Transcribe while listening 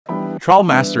Control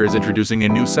Master is introducing a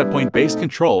new setpoint-based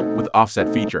control with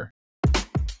offset feature.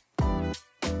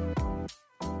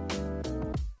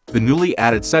 The newly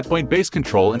added setpoint-based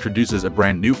control introduces a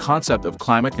brand new concept of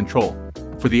climate control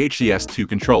for the HCS2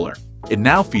 controller. It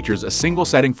now features a single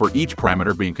setting for each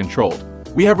parameter being controlled.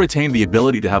 We have retained the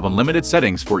ability to have unlimited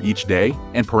settings for each day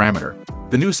and parameter.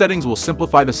 The new settings will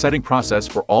simplify the setting process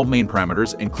for all main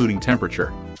parameters, including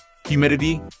temperature,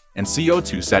 humidity, and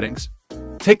CO2 settings.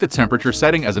 Take the temperature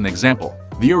setting as an example.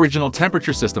 The original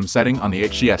temperature system setting on the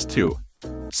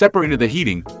HCS2 separated the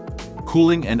heating,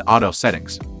 cooling, and auto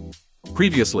settings.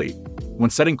 Previously,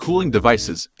 when setting cooling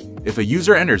devices, if a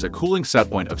user enters a cooling set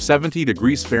point of 70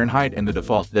 degrees Fahrenheit and the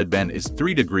default deadband is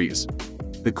 3 degrees,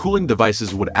 the cooling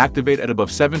devices would activate at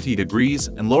above 70 degrees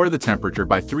and lower the temperature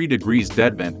by 3 degrees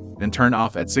deadband, then turn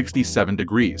off at 67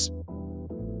 degrees.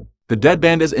 The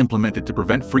deadband is implemented to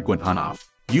prevent frequent on-off.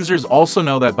 Users also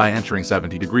know that by entering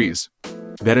 70 degrees,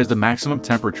 that is the maximum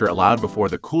temperature allowed before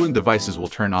the cooling devices will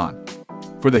turn on.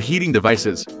 For the heating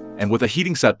devices, and with a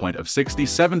heating set point of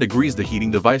 67 degrees, the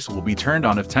heating device will be turned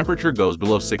on if temperature goes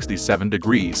below 67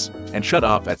 degrees and shut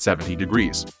off at 70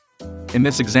 degrees. In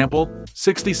this example,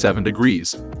 67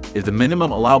 degrees is the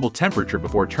minimum allowable temperature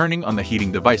before turning on the heating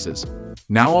devices.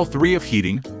 Now all three of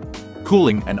heating,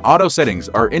 cooling, and auto settings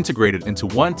are integrated into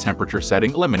one temperature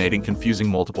setting, eliminating confusing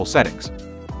multiple settings.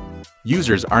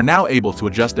 Users are now able to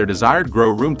adjust their desired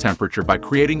grow room temperature by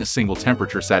creating a single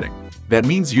temperature setting. That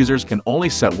means users can only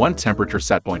set one temperature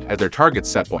set point as their target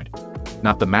set point,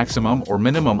 not the maximum or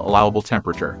minimum allowable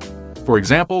temperature. For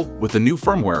example, with the new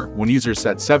firmware, when users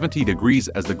set 70 degrees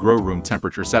as the grow room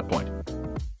temperature set point,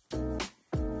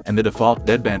 and the default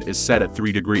deadband is set at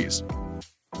 3 degrees.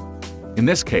 In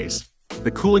this case, the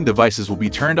cooling devices will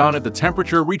be turned on if the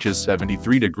temperature reaches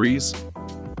 73 degrees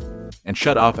and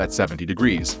shut off at 70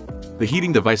 degrees. The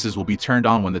heating devices will be turned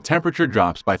on when the temperature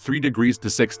drops by 3 degrees to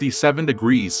 67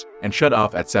 degrees and shut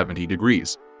off at 70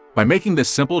 degrees. By making this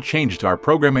simple change to our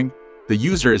programming, the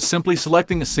user is simply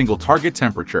selecting a single target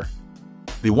temperature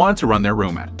they want to run their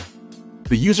room at.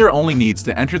 The user only needs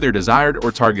to enter their desired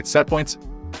or target set points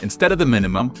instead of the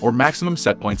minimum or maximum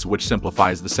set points, which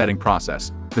simplifies the setting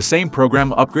process. The same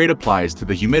program upgrade applies to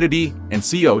the humidity and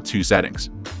CO2 settings.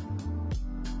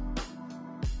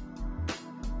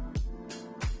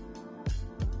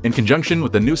 In conjunction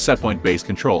with the new setpoint-based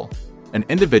control, an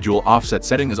individual offset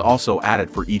setting is also added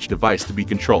for each device to be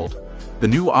controlled. The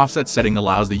new offset setting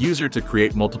allows the user to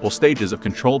create multiple stages of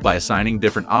control by assigning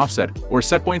different offset or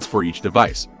set points for each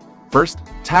device. First,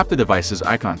 tap the device's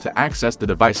icon to access the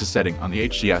device's setting on the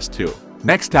HCS2.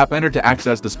 Next, tap Enter to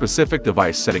access the specific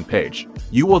device setting page.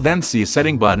 You will then see a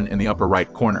setting button in the upper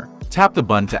right corner. Tap the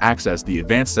button to access the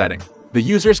advanced setting. The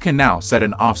users can now set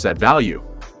an offset value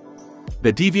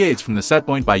that deviates from the set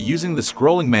point by using the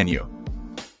scrolling menu.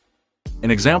 An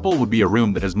example would be a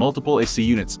room that has multiple AC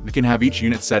units that can have each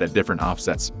unit set at different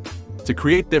offsets to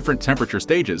create different temperature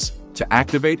stages, to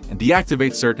activate and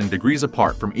deactivate certain degrees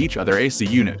apart from each other AC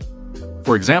unit.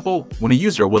 For example, when a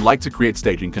user would like to create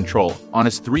staging control on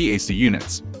his 3 AC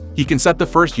units, he can set the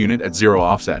first unit at 0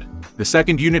 offset, the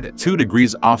second unit at 2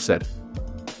 degrees offset,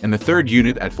 and the third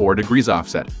unit at 4 degrees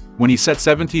offset. When he sets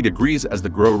 70 degrees as the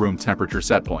grow room temperature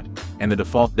set point, and the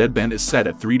default deadband is set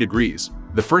at 3 degrees,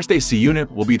 the first AC unit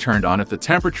will be turned on if the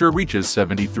temperature reaches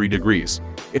 73 degrees.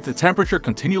 If the temperature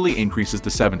continually increases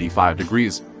to 75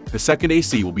 degrees, the second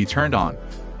AC will be turned on,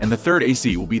 and the third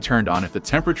AC will be turned on if the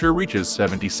temperature reaches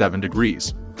 77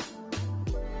 degrees.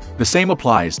 The same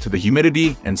applies to the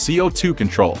humidity and CO2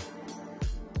 control.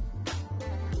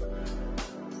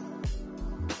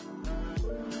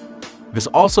 This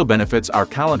also benefits our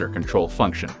calendar control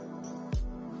function.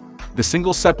 The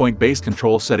single setpoint-based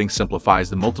control setting simplifies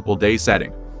the multiple day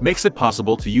setting, makes it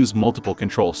possible to use multiple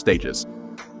control stages,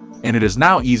 and it is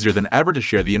now easier than ever to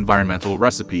share the environmental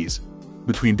recipes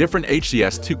between different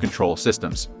HCS2 control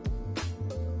systems.